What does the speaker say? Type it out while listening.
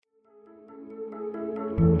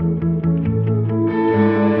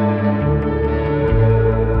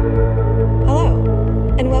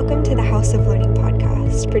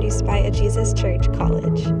at Jesus Church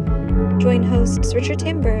College. Join hosts Richard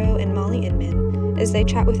Tamburo and Molly Inman as they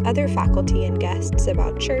chat with other faculty and guests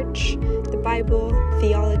about church, the Bible,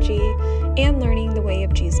 theology, and learning the way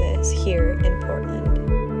of Jesus here in Portland.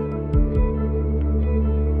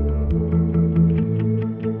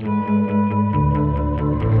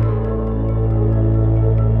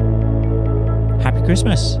 Happy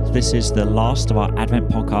Christmas! This is the last of our Advent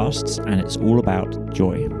podcasts, and it's all about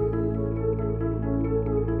joy.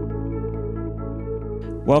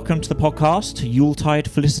 Welcome to the podcast. Yuletide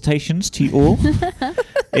felicitations to you all.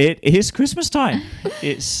 It is Christmas time.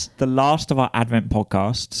 It's the last of our Advent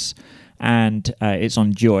podcasts, and it's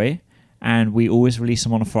on joy. And we always release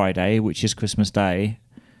them on a Friday, which is Christmas Day,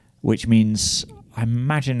 which means I'm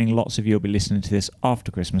imagining lots of you will be listening to this after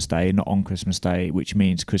Christmas Day, not on Christmas Day, which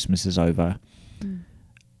means Christmas is over.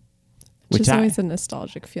 Which is always a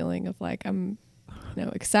nostalgic feeling of like, I'm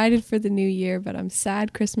excited for the new year, but I'm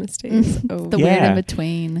sad Christmas Day is over. The weird in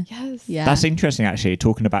between. Yes. Yeah. That's interesting, actually,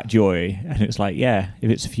 talking about joy. And it's like, if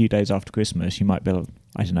it's a few days after Christmas, you might be,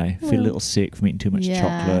 I don't know, feel a little sick from eating too much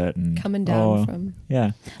chocolate. And coming down from.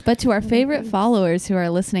 Yeah. But to our favorite followers who are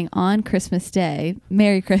listening on Christmas Day,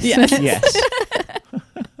 Merry Christmas. Yes.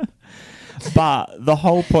 But the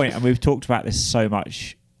whole point, and we've talked about this so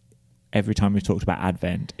much every time we've talked about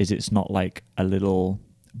Advent, is it's not like a little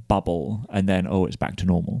bubble and then it's back to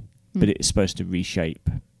normal, but it's supposed to reshape.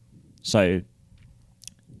 So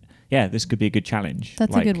this could be a good challenge.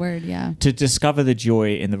 That's a good word. To discover the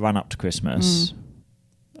joy in the run up to Christmas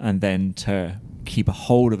and then to keep a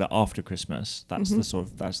hold of it after Christmas. That's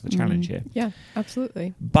the challenge here. Yeah,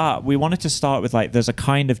 absolutely. But we wanted to start with there's a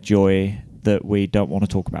kind of joy that we don't want to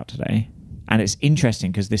talk about today. And it's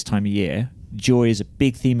interesting because this time of year, joy is a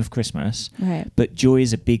big theme of Christmas, right? But joy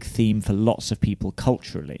is a big theme for lots of people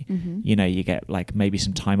culturally. Mm-hmm. You know, you get maybe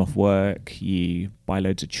some time off work, you buy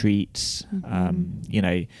loads of treats, you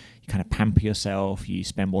kind of pamper yourself, you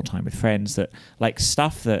spend more time with friends, that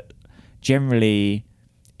stuff that generally,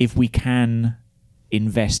 if we can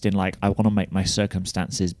invest in I want to make my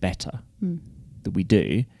circumstances better, that we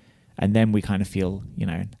do, and then we kind of feel,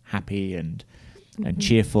 happy and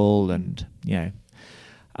cheerful and,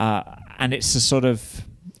 and it's a sort of,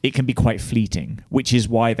 it can be quite fleeting, which is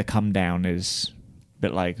why the come down is a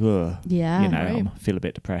bit I feel a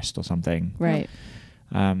bit depressed or something. Right.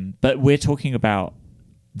 But we're talking about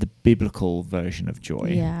the biblical version of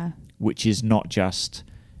joy, which is not just,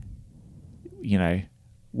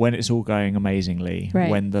 when it's all going amazingly,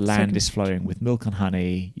 when the land is flowing with milk and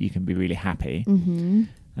honey, you can be really happy. Mm-hmm.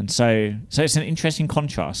 And so it's an interesting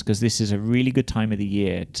contrast, because this is a really good time of the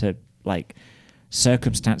year to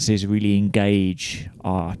circumstances really engage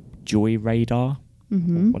our joy radar, or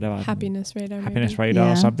whatever, happiness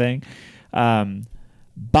radar or something.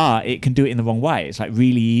 But it can do it in the wrong way. It's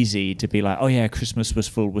really easy to be Christmas was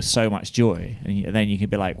filled with so much joy, and then you can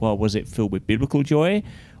be well, was it filled with biblical joy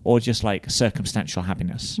or just circumstantial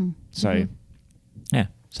happiness? So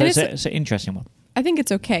it's an interesting one. I think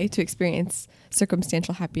it's okay to experience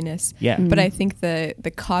circumstantial happiness. Yeah. But I think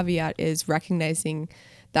the caveat is recognizing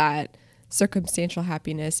that circumstantial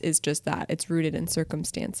happiness is just that. It's rooted in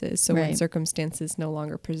circumstances. So when circumstances no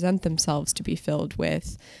longer present themselves to be filled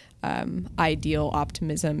with ideal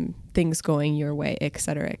optimism, things going your way, et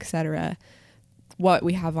cetera, what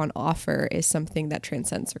we have on offer is something that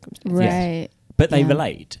transcends circumstances. Right. But they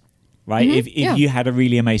relate. Right? Mm-hmm. If you had a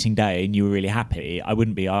really amazing day and you were really happy, I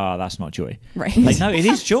wouldn't be, that's not joy. Right. No, it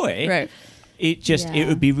is joy. Right. It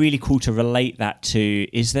would be really cool to relate that to,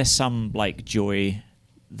 is there some joy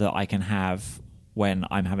that I can have when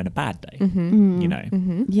I'm having a bad day?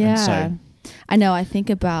 Mm-hmm. Yeah. And so, I know. I think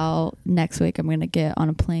about next week, I'm going to get on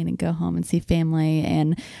a plane and go home and see family.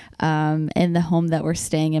 And in the home that we're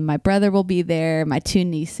staying in, my brother will be there, my two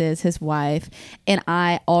nieces, his wife. And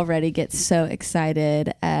I already get so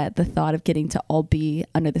excited at the thought of getting to all be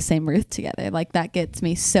under the same roof together. That gets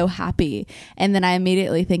me so happy. And then I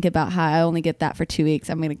immediately think about how I only get that for 2 weeks.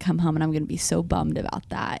 I'm going to come home and I'm going to be so bummed about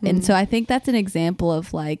that. And so I think that's an example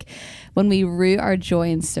of when we root our joy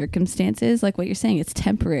in circumstances, what you're saying, it's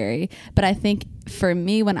temporary. But I think for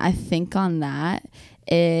me, when I think on that,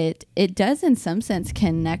 it does in some sense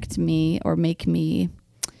connect me or make me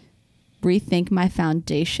rethink my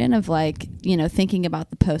foundation of thinking about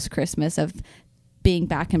the post-Christmas of being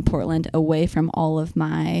back in Portland away from all of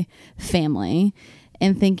my family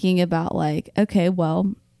and thinking about okay,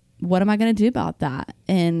 well, what am I going to do about that?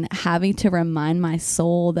 And having to remind my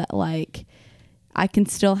soul that I can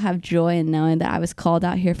still have joy in knowing that I was called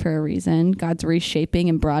out here for a reason. God's reshaping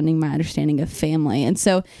and broadening my understanding of family. And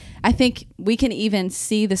so I think we can even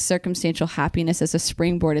see the circumstantial happiness as a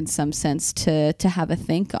springboard in some sense to have a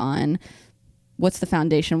think on what's the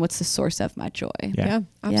foundation, what's the source of my joy. Yeah,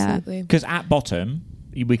 absolutely. Because at bottom,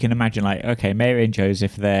 we can imagine like, okay, Mary and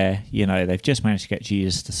Joseph, they've just managed to get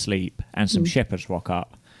Jesus to sleep and some shepherds rock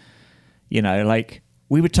up. Like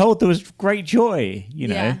we were told there was great joy,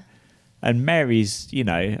 Yeah. And Mary's,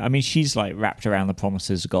 I mean, she's like wrapped around the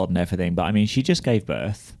promises of God and everything, but I mean, she just gave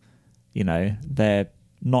birth. They're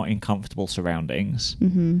not in comfortable surroundings.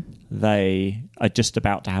 Mm-hmm. They are just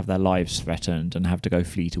about to have their lives threatened and have to go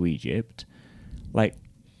flee to Egypt. Like,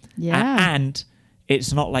 and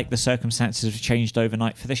it's not like the circumstances have changed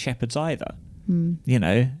overnight for the shepherds either.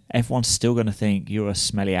 Everyone's still going to think you're a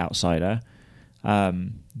smelly outsider.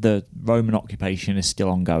 The Roman occupation is still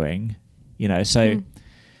ongoing, so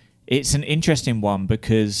it's an interesting one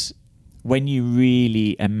because when you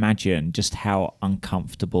really imagine just how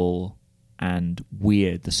uncomfortable and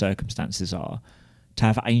weird the circumstances are, to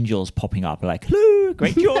have angels popping up like, hello,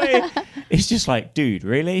 great joy. It's just like, dude,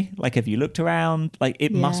 really? Like, have you looked around? Like,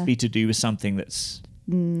 it must be to do with something that's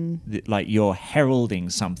like you're heralding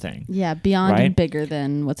something. Yeah, beyond right? and bigger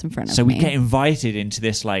than what's in front of me. So we get invited into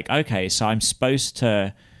this like, okay, so I'm supposed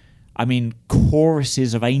to,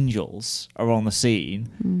 choruses of angels are on the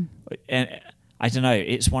scene. And I don't know,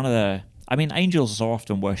 it's one of the, angels are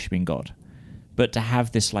often worshipping God. But to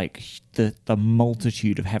have this like the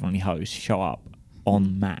multitude of heavenly hosts show up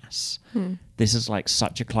en masse, this is like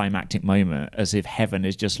such a climactic moment, as if heaven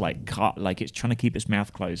is just like cut, like it's trying to keep its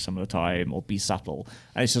mouth closed some of the time or be subtle,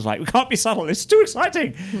 and it's just like, we can't be subtle, it's too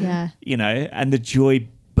exciting. And the joy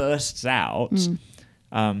bursts out.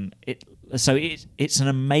 It's an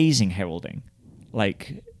amazing heralding,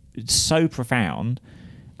 like it's so profound,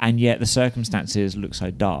 and yet the circumstances look so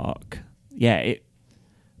dark.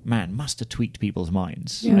 Must have tweaked people's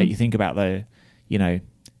minds. Like, you think about the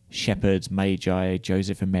shepherds, Magi,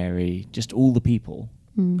 Joseph and Mary, just all the people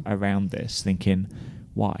around this, thinking,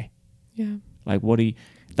 why? Yeah. Like, what do you...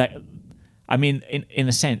 That, in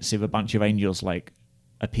a sense, if a bunch of angels, like,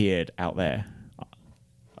 appeared out there,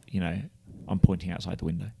 I'm pointing outside the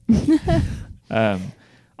window.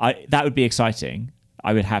 That would be exciting.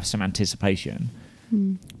 I would have some anticipation.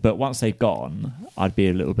 But once they've gone, I'd be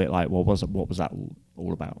a little bit like, well, what was that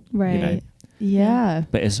all about? Right. Yeah.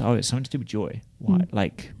 But it's something to do with joy. Why?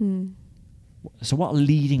 So what a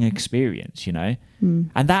leading experience, And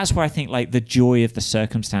that's where I think like the joy of the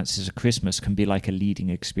circumstances of Christmas can be like a leading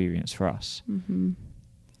experience for us. And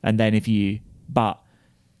then if you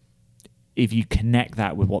connect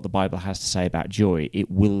that with what the Bible has to say about joy, it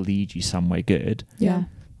will lead you somewhere good. Yeah.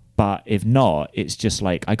 But if not, it's just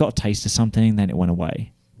like, I got a taste of something, then it went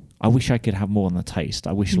away. I wish I could have more than a taste.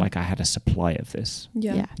 I wish like I had a supply of this.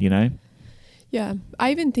 Yeah. Yeah.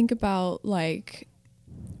 I even think about like,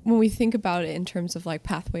 when we think about it in terms of like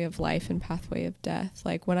pathway of life and pathway of death,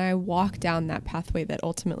 like when I walk down that pathway that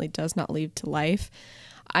ultimately does not lead to life,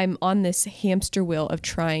 I'm on this hamster wheel of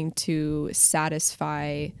trying to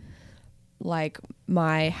satisfy like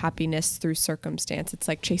my happiness through circumstance. It's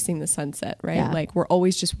like chasing the sunset, right? Yeah. Like we're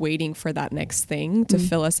always just waiting for that next thing to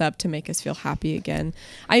fill us up, to make us feel happy again.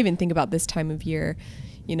 I even think about this time of year,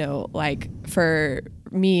 like for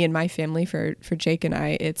me and my family, for Jake and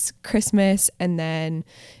I, it's Christmas, and then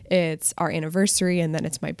it's our anniversary, and then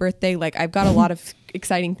it's my birthday. Like I've got a lot of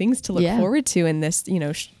exciting things to look forward to in this,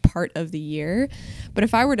 part of the year. But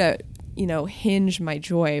if I were to, hinge my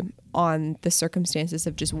joy on the circumstances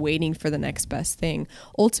of just waiting for the next best thing,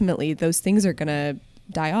 ultimately those things are going to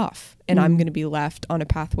die off, and I'm going to be left on a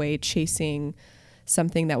pathway chasing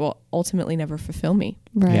something that will ultimately never fulfill me.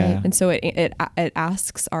 Right. Yeah. And so it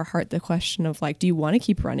asks our heart the question of like, do you want to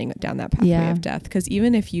keep running down that pathway of death? Because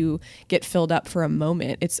even if you get filled up for a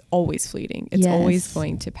moment, it's always fleeting. It's always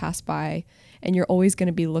going to pass by, and you're always going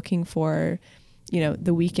to be looking for,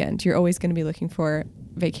 the weekend. You're always going to be looking for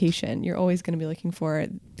vacation. You're always going to be looking for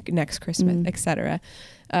next Christmas, etc.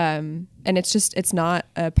 And it's not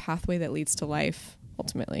a pathway that leads to life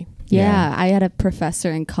ultimately. Yeah, I had a professor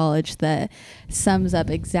in college that sums up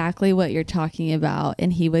exactly what you're talking about,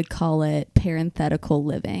 and he would call it parenthetical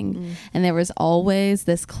living. And there was always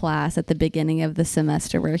this class at the beginning of the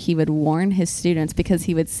semester where he would warn his students, because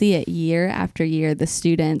he would see it year after year, the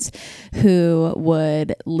students who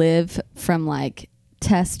would live from like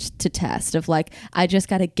test to test of like, I just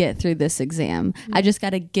got to get through this exam. I just got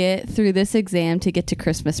to get through this exam to get to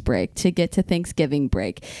Christmas break, to get to Thanksgiving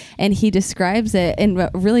break. And he describes it in a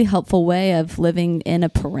really helpful way of living in a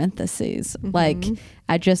parentheses. Like,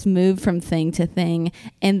 I just move from thing to thing.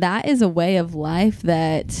 And that is a way of life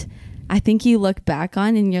that I think you look back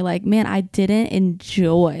on and you're like, man, I didn't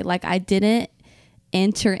enjoy. Like, I didn't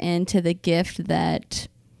enter into the gift that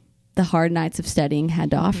the hard nights of studying had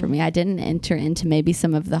to offer me. I didn't enter into maybe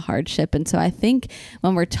some of the hardship. And so I think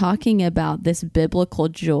when we're talking about this biblical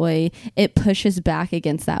joy, it pushes back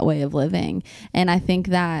against that way of living. And I think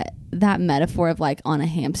that that metaphor of like on a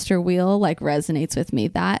hamster wheel like resonates with me.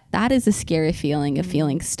 That is a scary feeling of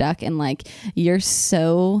feeling stuck and like you're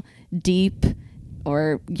so deep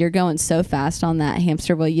or you're going so fast on that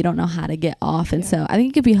hamster wheel, you don't know how to get off. And so I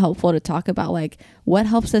think it could be helpful to talk about like what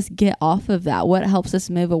helps us get off of that, what helps us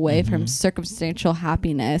move away from circumstantial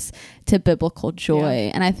happiness to biblical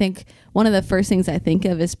joy. And I think one of the first things I think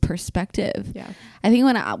of is perspective. I think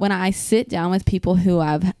when I sit down with people who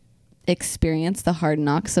have experienced the hard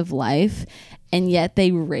knocks of life and yet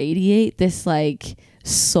they radiate this like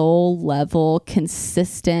soul level,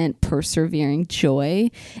 consistent, persevering joy,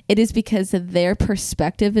 it is because of their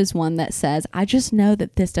perspective is one that says, I just know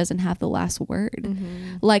that this doesn't have the last word.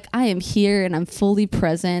 Like I am here and I'm fully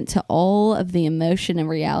present to all of the emotion and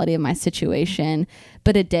reality of my situation,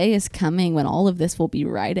 but a day is coming when all of this will be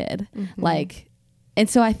righted. And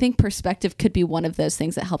so I think perspective could be one of those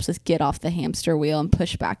things that helps us get off the hamster wheel and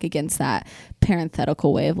push back against that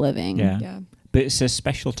parenthetical way of living. But it's a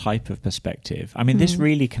special type of perspective. I mean, this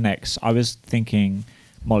really connects. I was thinking,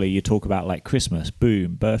 Molly, you talk about like Christmas,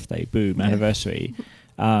 boom, birthday, boom, anniversary.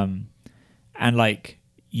 And like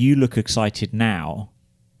you look excited now,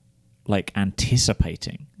 like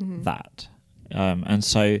anticipating that. And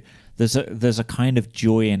so there's a kind of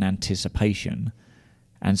joy in anticipation.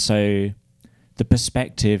 And so the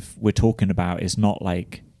perspective we're talking about is not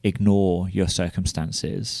like ignore your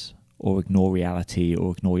circumstances or ignore reality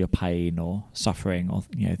or ignore your pain or suffering or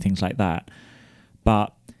things like that.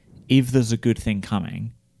 But if there's a good thing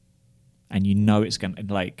coming and you know it's going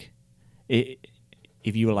to like it,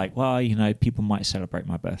 if you were like, well, people might celebrate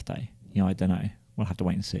my birthday, I don't know, we'll have to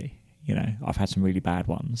wait and see, I've had some really bad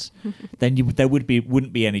ones, then there wouldn't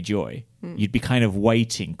be any joy. You'd be kind of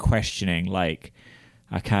waiting, questioning, like,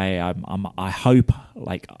 okay, I hope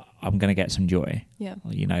like I'm going to get some joy,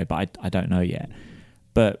 but I don't know yet.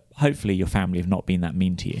 But hopefully your family have not been that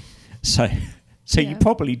mean to you. So you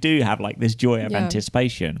probably do have like this joy of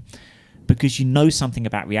anticipation because you know something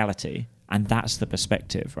about reality and that's the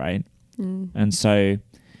perspective, right? And so,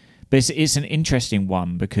 but it's an interesting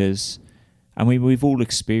one because, I mean, we've all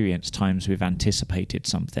experienced times we've anticipated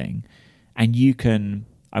something and you can,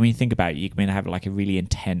 I mean, think about it, you can have like a really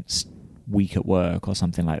intense week at work or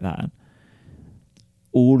something like that.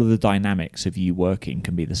 All of the dynamics of you working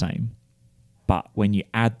can be the same. But when you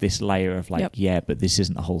add this layer of like, but this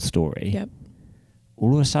isn't the whole story,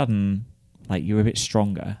 all of a sudden, like you're a bit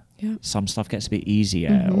stronger. Some stuff gets a bit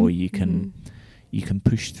easier or you can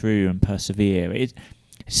push through and persevere. It's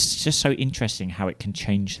just so interesting how it can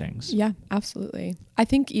change things. Yeah, absolutely. I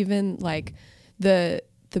think even like the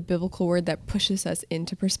biblical word that pushes us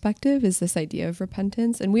into perspective is this idea of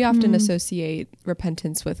repentance. And we often associate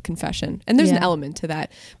repentance with confession. And there's an element to that.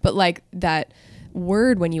 But like that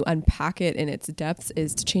word, when you unpack it in its depths,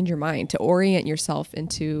 is to change your mind, to orient yourself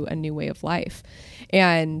into a new way of life.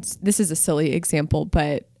 And this is a silly example,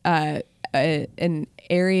 but an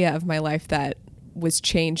area of my life that was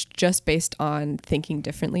changed just based on thinking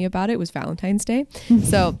differently about it was Valentine's Day.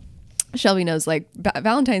 So Shelby knows, like,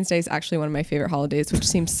 Valentine's Day is actually one of my favorite holidays, which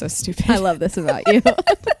seems so stupid. I love this about you.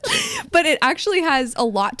 But it actually has a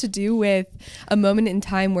lot to do with a moment in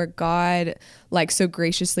time where God, like, so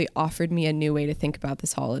graciously offered me a new way to think about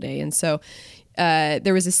this holiday. And so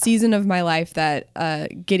there was a season of my life that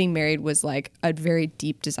getting married was, like, a very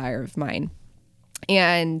deep desire of mine.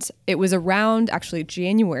 And it was around, actually,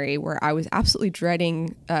 January where I was absolutely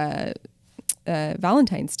dreading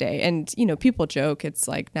Valentine's Day. And, you know, people joke it's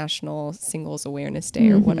like National Singles Awareness Day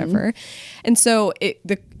or whatever. And so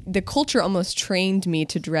the culture almost trained me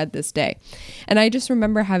to dread this day. And I just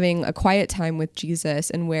remember having a quiet time with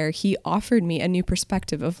Jesus and where he offered me a new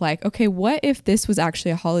perspective of like, okay, what if this was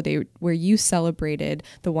actually a holiday where you celebrated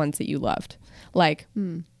the ones that you loved? Like,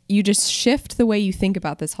 you just shift the way you think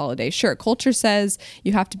about this holiday. Sure, culture says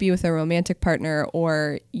you have to be with a romantic partner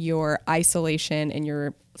or your isolation and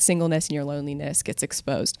your singleness and your loneliness gets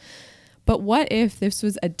exposed. But what if this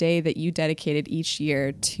was a day that you dedicated each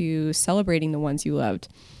year to celebrating the ones you loved?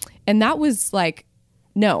 And that was like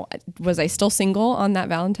no, was I still single on that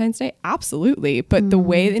Valentine's Day? Absolutely. But the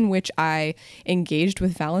way in which I engaged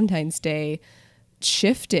with Valentine's Day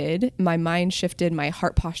shifted, my mind shifted, my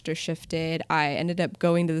heart posture shifted. I ended up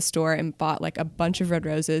going to the store and bought like a bunch of red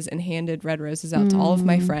roses and handed red roses out to all of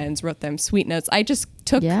my friends, wrote them sweet notes. I just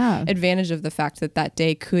took advantage of the fact that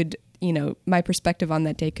day could, you know, my perspective on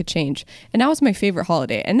that day could change. And that was my favorite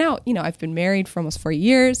holiday. And now, you know, I've been married for almost 4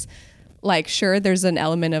 years. Like, sure, there's an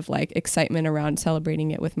element of like excitement around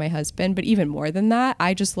celebrating it with my husband, but even more than that,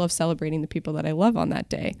 I just love celebrating the people that I love on that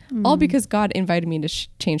day, all because God invited me to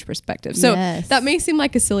change perspective. So that may seem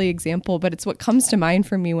like a silly example, but it's what comes to mind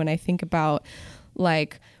for me when I think about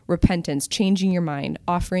like repentance, changing your mind,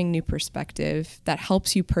 offering new perspective that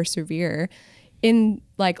helps you persevere in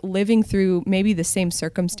like living through maybe the same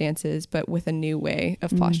circumstances, but with a new way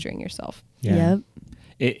of posturing yourself. Yeah. Yep.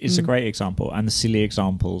 It's a great example, and the silly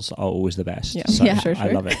examples are always the best. Yeah, so sure.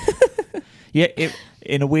 I love it. Yeah,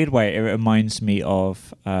 in a weird way, it reminds me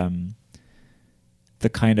of the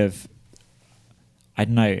kind of, I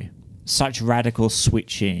don't know, such radical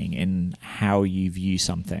switching in how you view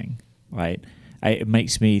something, right? It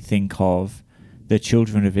makes me think of the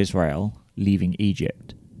children of Israel leaving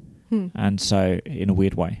Egypt. And so, in a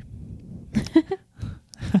weird way.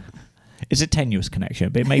 It's a tenuous connection,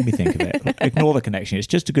 but it made me think of it. Ignore the connection. It's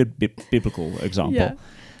just a good biblical example. Yeah.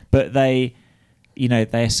 But they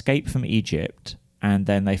escape from Egypt and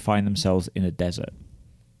then they find themselves in a desert.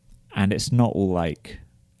 And it's not all like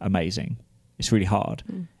amazing. It's really hard.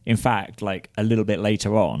 In fact, like a little bit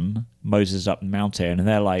later on, Moses is up the mountain and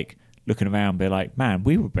they're like looking around, be like, man,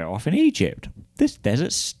 we were better off in Egypt. This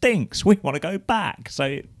desert stinks. We want to go back.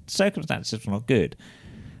 So circumstances were not good.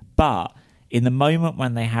 But in the moment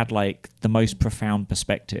when they had like the most profound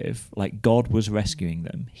perspective, like God was rescuing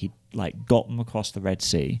them. He like got them across the Red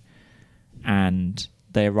Sea and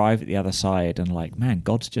they arrive at the other side and like, man,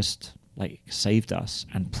 God's just like saved us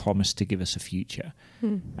and promised to give us a future.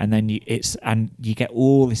 And then you get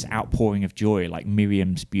all this outpouring of joy, like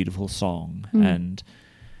Miriam's beautiful song. And,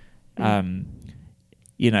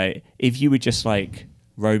 you know, if you were just like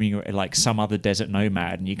roaming like some other desert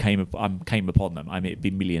nomad and you came upon them, I mean, it'd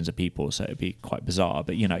be millions of people, so it'd be quite bizarre,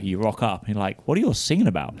 but you know, you rock up and you're like, what are you all singing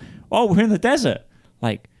about? Oh, we're in the desert.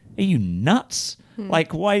 Like, are you nuts?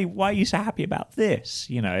 Like, why are you so happy about this?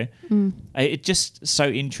 You know, it's just so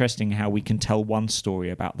interesting how we can tell one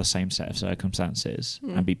story about the same set of circumstances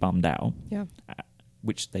and be bummed out,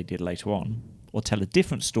 which they did later on, or tell a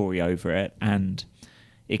different story over it and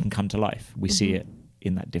it can come to life. We see it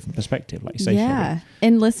in that different perspective, like you say. Yeah.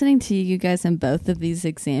 And listening to you guys in both of these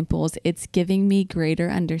examples, it's giving me greater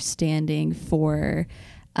understanding for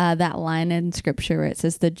that line in scripture where it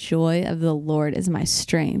says, the joy of the Lord is my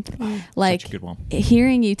strength. Like, such a good one.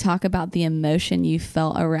 Hearing you talk about the emotion you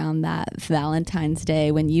felt around that Valentine's Day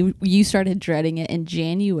when you started dreading it in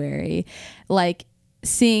January, like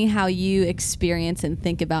seeing how you experience and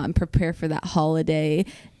think about and prepare for that holiday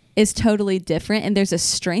is totally different, and there's a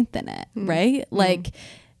strength in it, right? Like,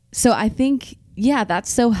 so I think, yeah, that's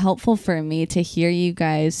so helpful for me to hear you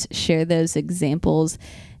guys share those examples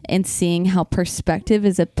and seeing how perspective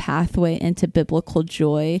is a pathway into biblical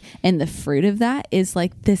joy, and the fruit of that is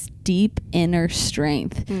like this deep inner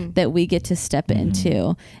strength that we get to step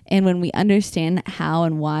into. And when we understand how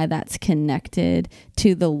and why that's connected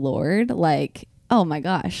to the Lord, like, oh my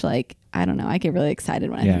gosh, like, I don't know, I get really excited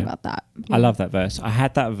when I think about that. I love that verse. I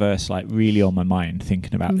had that verse like really on my mind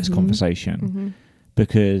thinking about this conversation,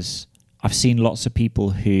 because I've seen lots of people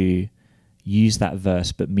who use that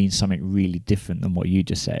verse but mean something really different than what you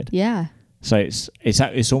just said. Yeah. So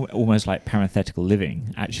it's almost like parenthetical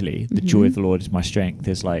living, actually. The joy of the Lord is my strength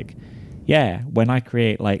is like, yeah, when I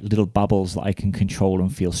create like little bubbles that I can control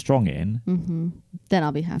and feel strong in, then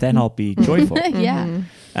I'll be happy. Then I'll be joyful. Yeah.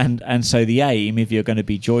 And so the aim, if you're going to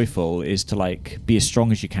be joyful, is to like be as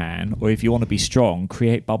strong as you can, or if you want to be strong,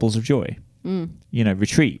 create bubbles of joy. You know,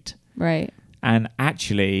 retreat. Right. And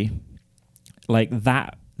actually, like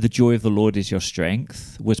that, the joy of the Lord is your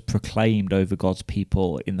strength was proclaimed over God's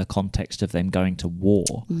people in the context of them going to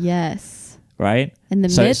war. Yes. Right? In the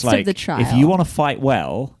midst of the trial. If you want to fight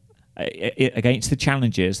well against the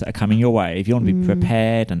challenges that are coming your way, if you want to be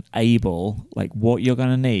prepared and able, like what you're going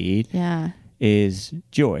to need is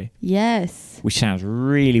joy. Yes. Which sounds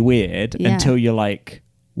really weird until you're like,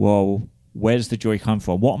 well, where's the joy come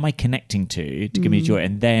from? What am I connecting to give me joy?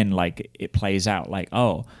 And then like it plays out like,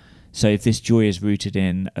 oh, so if this joy is rooted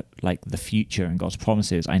in like the future and God's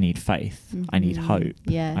promises, I need faith. I need hope.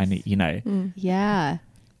 Yes. I need, you know. Yeah.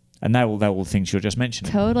 And they're all things you're just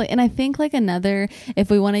mentioning. Totally. And I think like another, if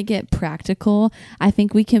we want to get practical, I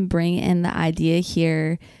think we can bring in the idea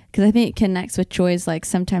here because I think it connects with joy. Is like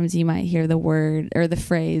sometimes you might hear the word or the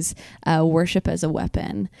phrase worship as a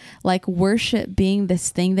weapon, like worship being this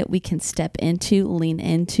thing that we can step into, lean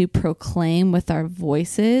into, proclaim with our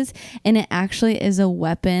voices, and it actually is a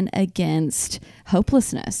weapon against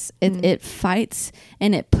hopelessness. It fights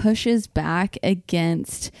and it pushes back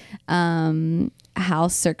against how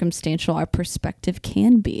circumstantial our perspective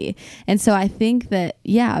can be. And so I think that,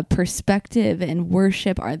 perspective and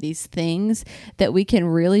worship are these things that we can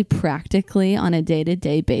really practically on a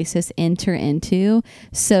day-to-day basis enter into,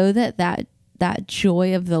 so that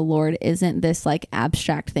joy of the Lord isn't this like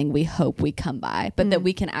abstract thing we hope we come by, but that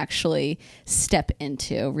we can actually step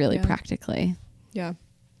into really practically. Yeah.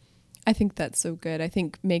 I think that's so good. I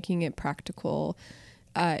think making it practical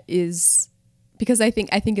is because I think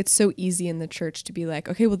it's so easy in the church to be like,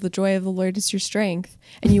 okay, well, the joy of the Lord is your strength.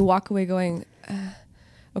 And you walk away going,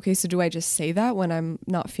 okay, so do I just say that when I'm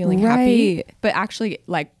not feeling happy? But actually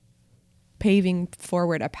like paving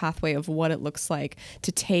forward a pathway of what it looks like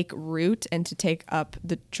to take root and to take up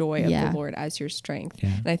the joy of the Lord as your strength. Yeah.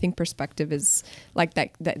 And I think perspective is like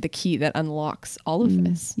that the key that unlocks all of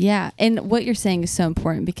this. Yeah. And what you're saying is so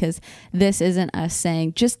important, because this isn't us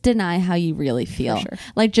saying just deny how you really feel. Sure.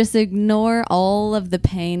 Like just ignore all of the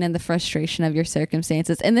pain and the frustration of your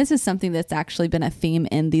circumstances. And this is something that's actually been a theme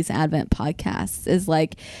in these Advent podcasts, is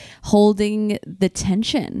like holding the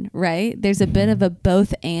tension, right? There's a bit of a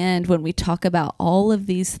both and when we talk about all of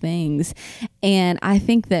these things. And I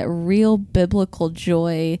think that real biblical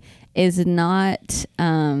joy is not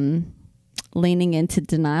leaning into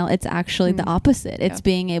denial. It's actually the opposite. It's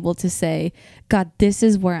being able to say, God, this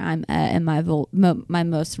is where I'm at in my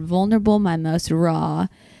most vulnerable, my most raw.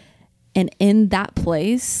 And in that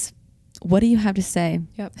place, what do you have to say?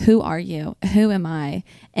 Yep. Who are you? Who am I?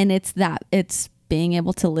 And it's being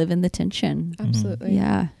able to live in the tension. Absolutely.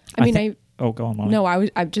 Yeah. Oh, go on, Molly. No,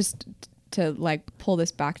 I just to like pull this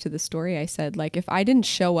back to the story I said, like if I didn't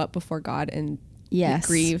show up before God and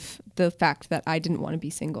grieve the fact that I didn't want to be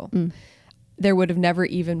single, there would have never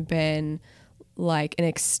even been like an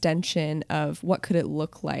extension of what could it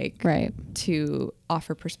look like to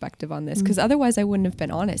offer perspective on this, because otherwise I wouldn't have been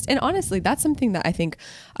honest. And honestly, that's something that I think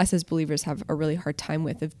us as believers have a really hard time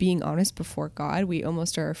with, of being honest before God. We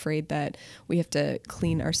almost are afraid that we have to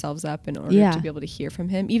clean ourselves up in order to be able to hear from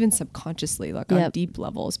him, even subconsciously, like on deep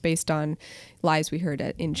levels, based on lies we heard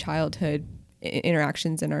in childhood,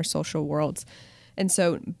 interactions in our social worlds. And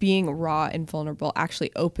so being raw and vulnerable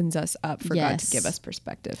actually opens us up for God to give us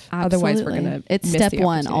perspective. Absolutely. Otherwise, we're going to It's step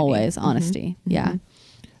one, always, honesty. Mm-hmm. Yeah.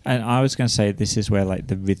 And I was going to say, this is where like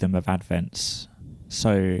the rhythm of Advent's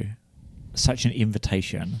such an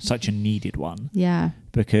invitation, such a needed one. Yeah.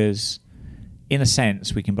 Because in a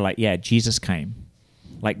sense, we can be like, yeah, Jesus came.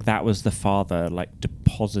 Like that was the Father like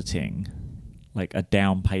depositing like a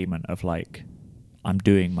down payment of like, I'm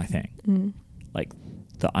doing my thing. Like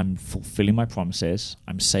that I'm fulfilling my promises,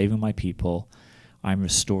 I'm saving my people, I'm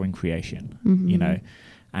restoring creation, you know,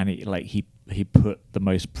 and he put the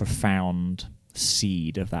most profound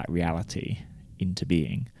seed of that reality into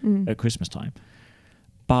being at Christmas time.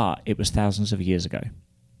 But it was thousands of years ago.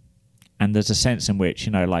 And there's a sense in which,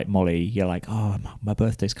 you know, like Molly, you're like, oh, my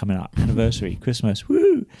birthday's coming up, anniversary, Christmas,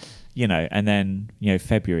 woo, you know, and then, you know,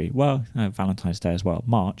 February, well, Valentine's Day as well,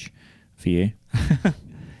 March for you.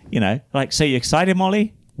 You know, like, so you're excited,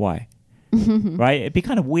 Molly? Why? Right? It'd be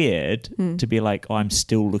kind of weird to be like, oh, I'm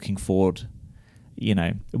still looking forward. You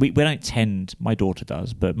know, we don't tend, my daughter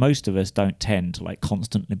does, but most of us don't tend to like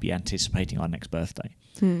constantly be anticipating our next birthday.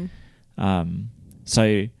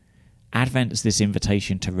 So Advent is this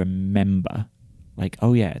invitation to remember, like,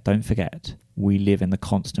 oh yeah, don't forget, we live in the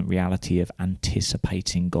constant reality of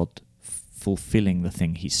anticipating God fulfilling the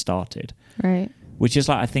thing he started. Right. Which is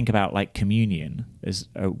like, I think about like communion as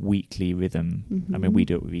a weekly rhythm. I mean, we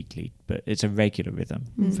do it weekly, but it's a regular rhythm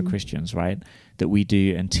for Christians, right? That we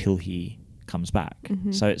do until he comes back.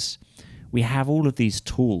 So we have all of these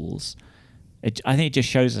tools. I think it just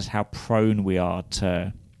shows us how prone we are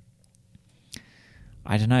to,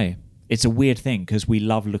 I don't know. It's a weird thing because we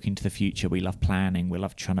love looking to the future. We love planning. We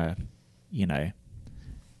love trying to, you know,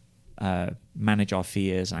 manage our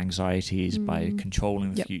fears, anxieties by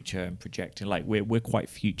controlling the future and projecting. Like we're quite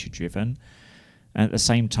future driven, and at the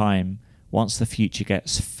same time, once the future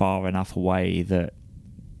gets far enough away that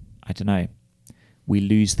I don't know, we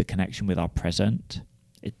lose the connection with our present.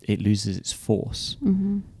 It loses its force.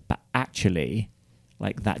 But actually,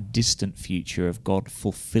 like that distant future of God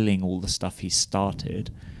fulfilling all the stuff he started,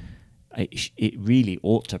 it really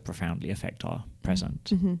ought to profoundly affect our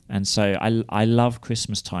present. And so I love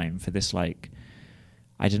Christmas time for this, like,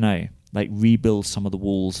 I don't know, like rebuild some of the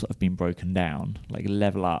walls that have been broken down, like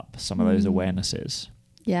level up some of those awarenesses.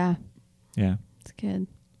 Yeah. Yeah. It's good.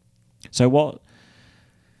 So what,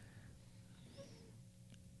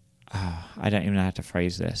 I don't even know how to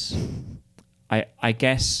phrase this. I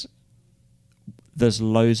guess there's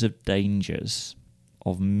loads of dangers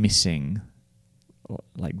of missing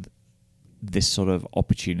like this sort of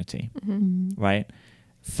opportunity, right?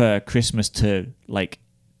 For Christmas to like,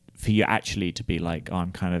 for you actually to be like, oh,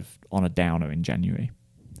 I'm kind of on a downer in January.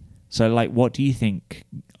 So like, what do you think,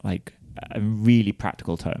 like in really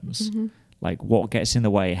practical terms, like what gets in the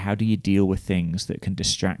way? How do you deal with things that can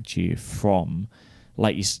distract you from,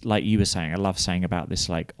 like you were saying, I love saying about this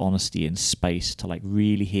like honesty and space to like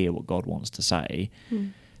really hear what God wants to say,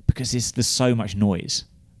 because there's so much noise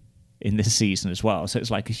in this season as well. So it's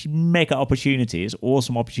like a mega opportunity, it's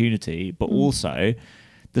awesome opportunity, but also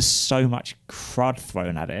there's so much crud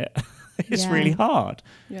thrown at it. It's really hard.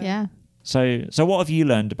 Yeah. So what have you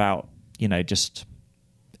learned about, you know, just,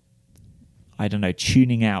 I don't know,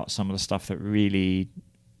 tuning out some of the stuff that really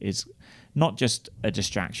is not just a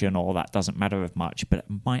distraction or that doesn't matter as much, but it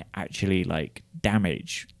might actually like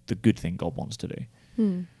damage the good thing God wants to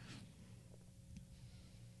do?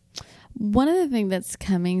 One of the things that's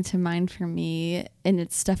coming to mind for me, and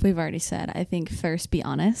it's stuff we've already said, I think first, be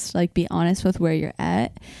honest. Like, be honest with where you're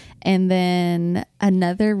at. And then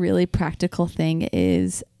another really practical thing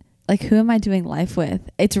is, like, who am I doing life with?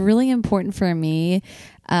 It's really important for me,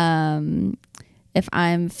 if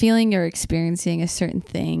I'm feeling or experiencing a certain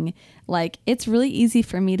thing, like, it's really easy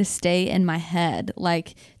for me to stay in my head,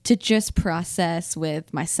 like, to just process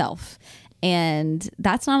with myself. And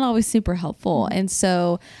that's not always super helpful. And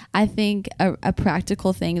so I think a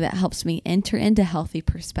practical thing that helps me enter into healthy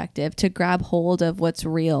perspective, to grab hold of what's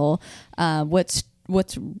real, what's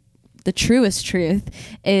the truest truth,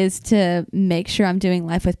 is to make sure I'm doing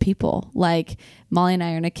life with people. Like Molly and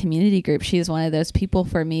I are in a community group. She's one of those people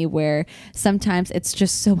for me where sometimes it's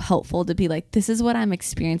just so helpful to be like, this is what I'm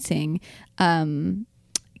experiencing.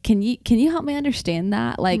 Can you help me understand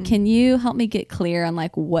that? Like, can you help me get clear on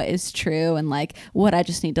like what is true and like what I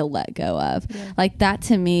just need to let go of? Yeah. Like that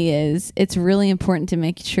to me it's really important to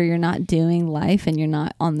make sure you're not doing life and you're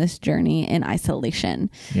not on this journey in isolation.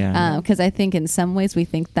 Yeah. Because I think in some ways we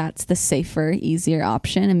think that's the safer, easier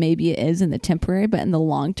option, and maybe it is in the temporary, but in the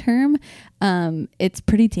long term, it's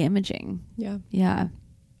pretty damaging. Yeah. Yeah.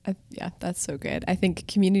 Yeah, that's so good. I think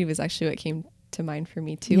community was actually what came to mind for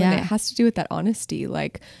me too. And it has to do with that honesty,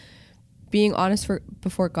 like being honest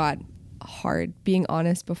before God, hard. Being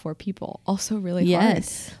honest before people, also really hard.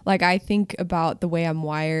 Like I think about the way I'm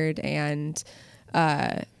wired, and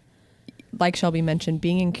like Shelby mentioned,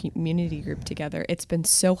 being in community group together, it's been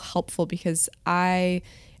so helpful because and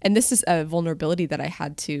this is a vulnerability that I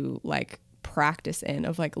had to like practice in,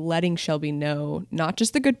 of like letting Shelby know not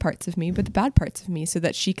just the good parts of me, but the bad parts of me, so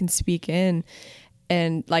that she can speak in.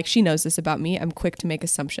 And like, she knows this about me. I'm quick to make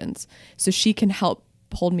assumptions. So she can help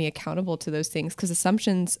hold me accountable to those things, because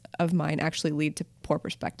assumptions of mine actually lead to poor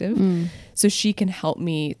perspective. So she can help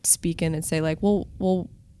me speak in and say like, well,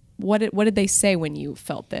 what did they say when you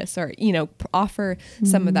felt this? Or, you know, offer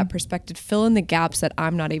some of that perspective, fill in the gaps that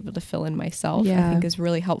I'm not able to fill in myself. I think is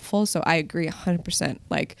really helpful. So I agree 100%.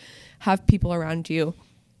 Like, have people around you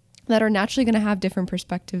that are naturally going to have different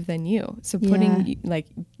perspective than you. So like,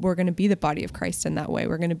 we're going to be the body of Christ in that way.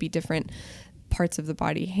 We're going to be different parts of the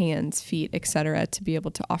body, hands, feet, etc., to be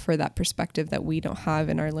able to offer that perspective that we don't have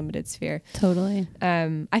in our limited sphere. Totally.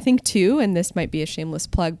 I think too, and this might be a shameless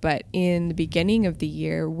plug, but in the beginning of the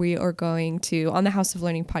year, we are going to, on the House of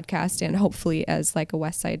Learning podcast, and hopefully as like a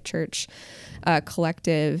Westside Church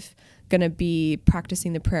collective, going to be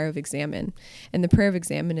practicing the prayer of examine. And the prayer of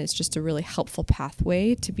examine is just a really helpful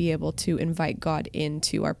pathway to be able to invite God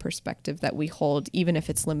into our perspective that we hold, even if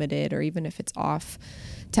it's limited or even if it's off,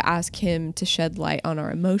 to ask him to shed light on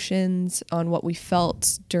our emotions, on what we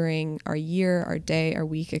felt during our year, our day, our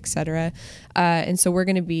week, etc. And so we're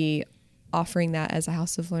going to be offering that as a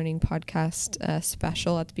House of Learning podcast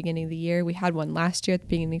special at the beginning of the year. We had one last year at the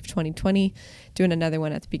beginning of 2020, doing another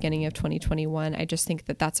one at the beginning of 2021. I just think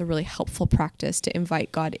that that's a really helpful practice to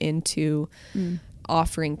invite God into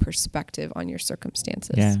offering perspective on your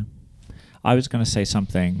circumstances. Yeah. I was going to say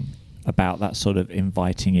something about that sort of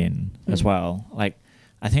inviting in as well. Like,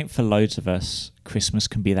 I think for loads of us, Christmas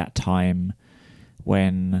can be that time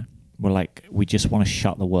when we're like, we just want to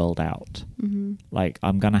shut the world out. Like,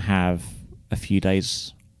 I'm going to have a few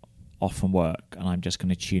days off from work and I'm just going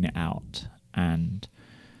to tune it out. And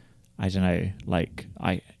I don't know, like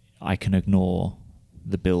I can ignore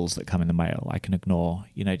the bills that come in the mail. I can ignore,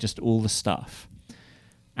 you know, just all the stuff,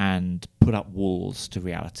 and put up walls to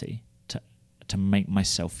reality to make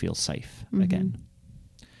myself feel safe again.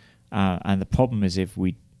 And the problem is if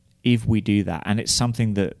we do that, and it's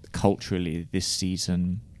something that culturally this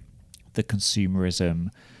season, the consumerism,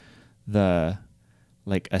 the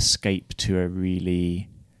like escape to a really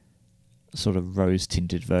sort of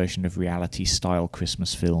rose-tinted version of reality style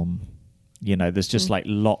Christmas film, you know, there's just like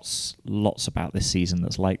lots about this season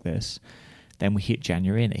that's like this. Then we hit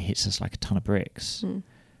January and it hits us like a ton of bricks.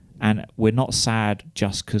 And we're not sad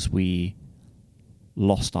just because we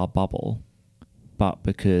lost our bubble, but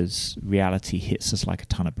because reality hits us like a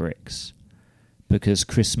ton of bricks. Because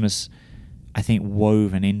Christmas, I think,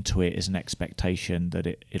 woven into it is an expectation that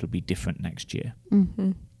it'll be different next year.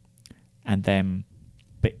 And then,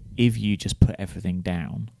 but if you just put everything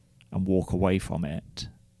down and walk away from it,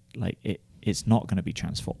 like it's not going to be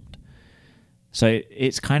transformed. So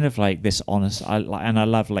it's kind of like this honest, and I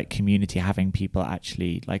love like community, having people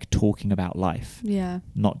actually like talking about life. Yeah.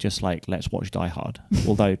 Not just like, let's watch Die Hard.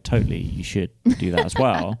 Although totally you should do that as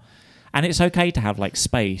well. And it's okay to have like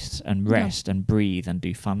space and rest and breathe and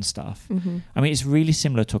do fun stuff. I mean, it's really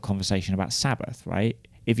similar to a conversation about Sabbath, right?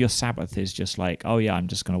 If your Sabbath is just like, oh yeah, I'm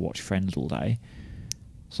just going to watch Friends all day.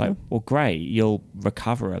 It's like, well, great. You'll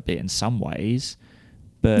recover a bit in some ways.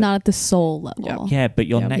 But not at the soul level. Yeah, but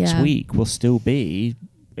your next week will still be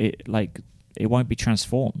it won't be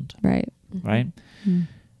transformed. Right. Right?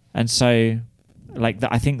 And so like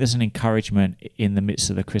I think there's an encouragement in the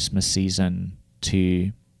midst of the Christmas season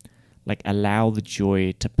to like allow the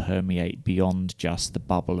joy to permeate beyond just the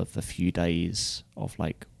bubble of the few days of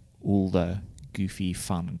like all the goofy,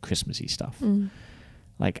 fun, Christmassy stuff.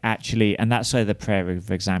 Like actually, and that's where the prayer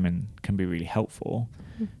of Examine can be really helpful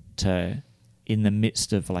to, in the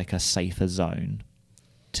midst of like a safer zone,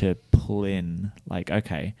 to pull in like,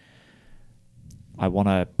 okay, I want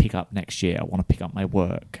to pick up next year. I want to pick up my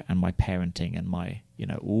work and my parenting and my, you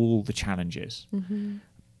know, all the challenges,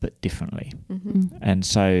 but differently. And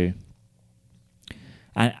so,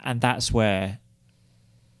 and that's where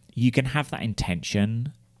you can have that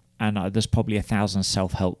intention. And there's probably 1,000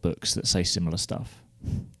 self-help books that say similar stuff.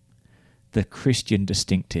 The Christian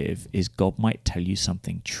distinctive is God might tell you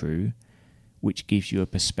something true, which gives you a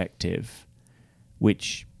perspective,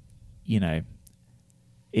 which, you know,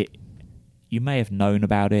 you may have known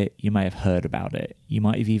about it, you may have heard about it, you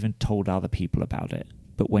might have even told other people about it.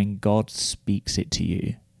 But when God speaks it to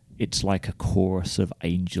you, it's like a chorus of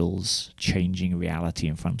angels changing reality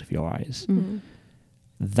in front of your eyes.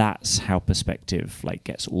 That's how perspective like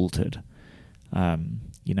gets altered.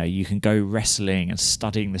 You know, you can go wrestling and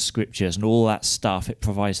studying the scriptures and all that stuff. It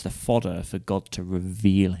provides the fodder for God to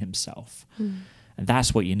reveal himself. And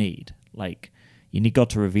that's what you need. Like, you need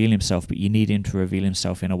God to reveal himself, but you need him to reveal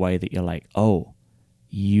himself in a way that you're like, oh,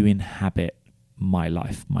 you inhabit my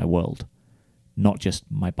life, my world, not just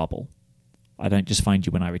my bubble. I don't just find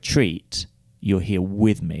you when I retreat. You're here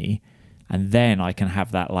with me. And then I can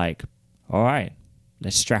have that like, all right,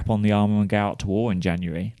 let's strap on the armor and go out to war in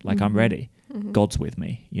January. Like, I'm ready. God's with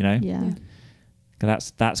me, you know? Yeah.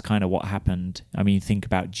 That's kind of what happened. I mean, think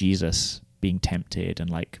about Jesus being tempted and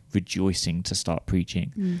like rejoicing to start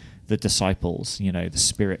preaching. The disciples, you know, the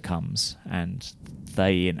Spirit comes and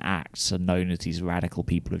they in Acts are known as these radical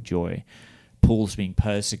people of joy. Paul's being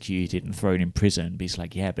persecuted and thrown in prison, but he's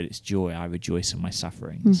like, yeah, but it's joy. I rejoice in my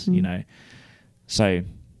sufferings, you know? So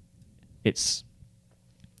it's,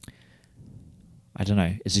 I don't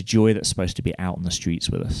know, it's a joy that's supposed to be out on the streets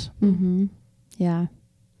with us. Yeah.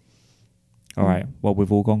 All right. Well,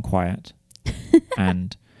 we've all gone quiet.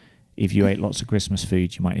 And if you ate lots of Christmas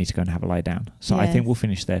food, you might need to go and have a lie down. So I think we'll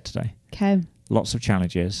finish there today. Okay. Lots of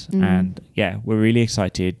challenges. And yeah, we're really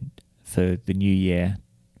excited for the new year.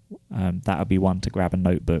 That'll be one to grab a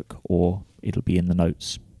notebook, or it'll be in the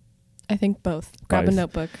notes. I think both. Grab a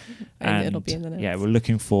notebook and it'll be in the notes. Yeah, we're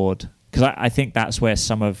looking forward, because I think that's where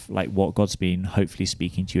some of like what God's been hopefully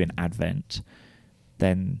speaking to you in Advent,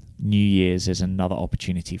 then New Year's is another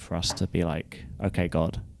opportunity for us to be like, okay,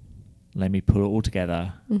 God, let me put it all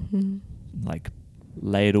together, like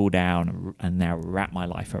lay it all down and now wrap my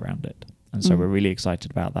life around it. And so we're really excited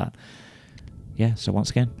about that. Yeah, so once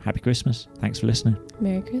again, happy Christmas. Thanks for listening.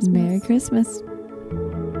 Merry Christmas. Merry Christmas.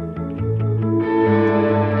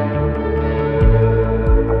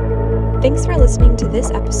 Thanks for listening to this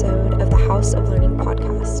episode of the House of Learning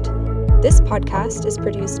podcast. This podcast is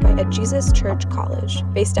produced by At Jesus Church College,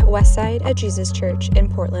 based at Westside at Jesus Church in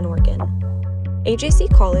Portland, Oregon.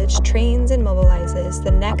 AJC College trains and mobilizes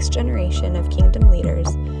the next generation of kingdom leaders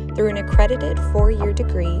through an accredited 4-year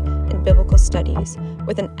degree in biblical studies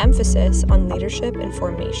with an emphasis on leadership and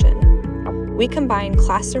formation. We combine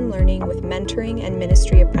classroom learning with mentoring and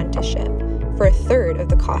ministry apprenticeship, for a third of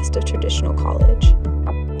the cost of traditional college.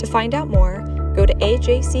 To find out more, go to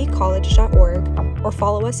ajccollege.org or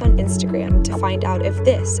follow us on Instagram to find out if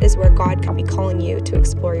this is where God could be calling you to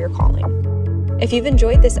explore your calling. If you've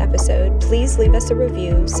enjoyed this episode, please leave us a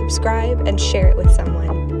review, subscribe, and share it with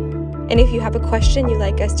someone. And if you have a question you'd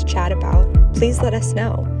like us to chat about, please let us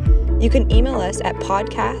know. You can email us at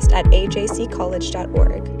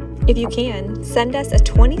podcast@ajccollege.org. If you can, send us a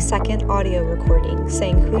 20-second audio recording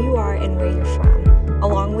saying who you are and where you're from,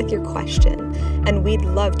 along with your question, and we'd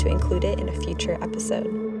love to include it in a future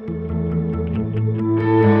episode.